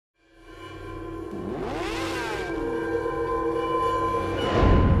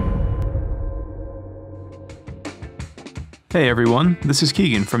Hey everyone, this is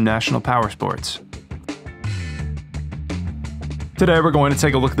Keegan from National Powersports. Today we're going to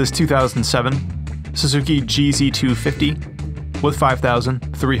take a look at this 2007 SUZUKI GZ250 with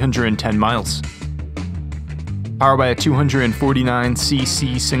 5,310 miles. Powered by a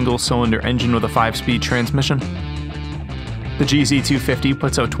 249cc single-cylinder engine with a 5-speed transmission. The GZ250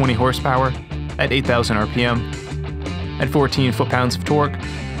 puts out 20 horsepower at 8,000 RPM and 14 foot-pounds of torque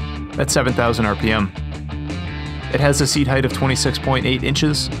at 7,000 RPM. It has a seat height of 26.8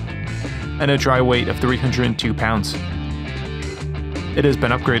 inches and a dry weight of 302 pounds. It has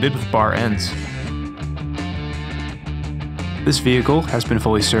been upgraded with bar ends. This vehicle has been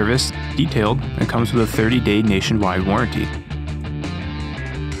fully serviced, detailed, and comes with a 30-day nationwide warranty.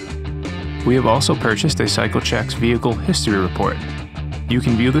 We have also purchased a CycleCheck's Vehicle History Report. You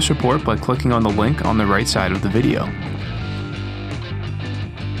can view this report by clicking on the link on the right side of the video.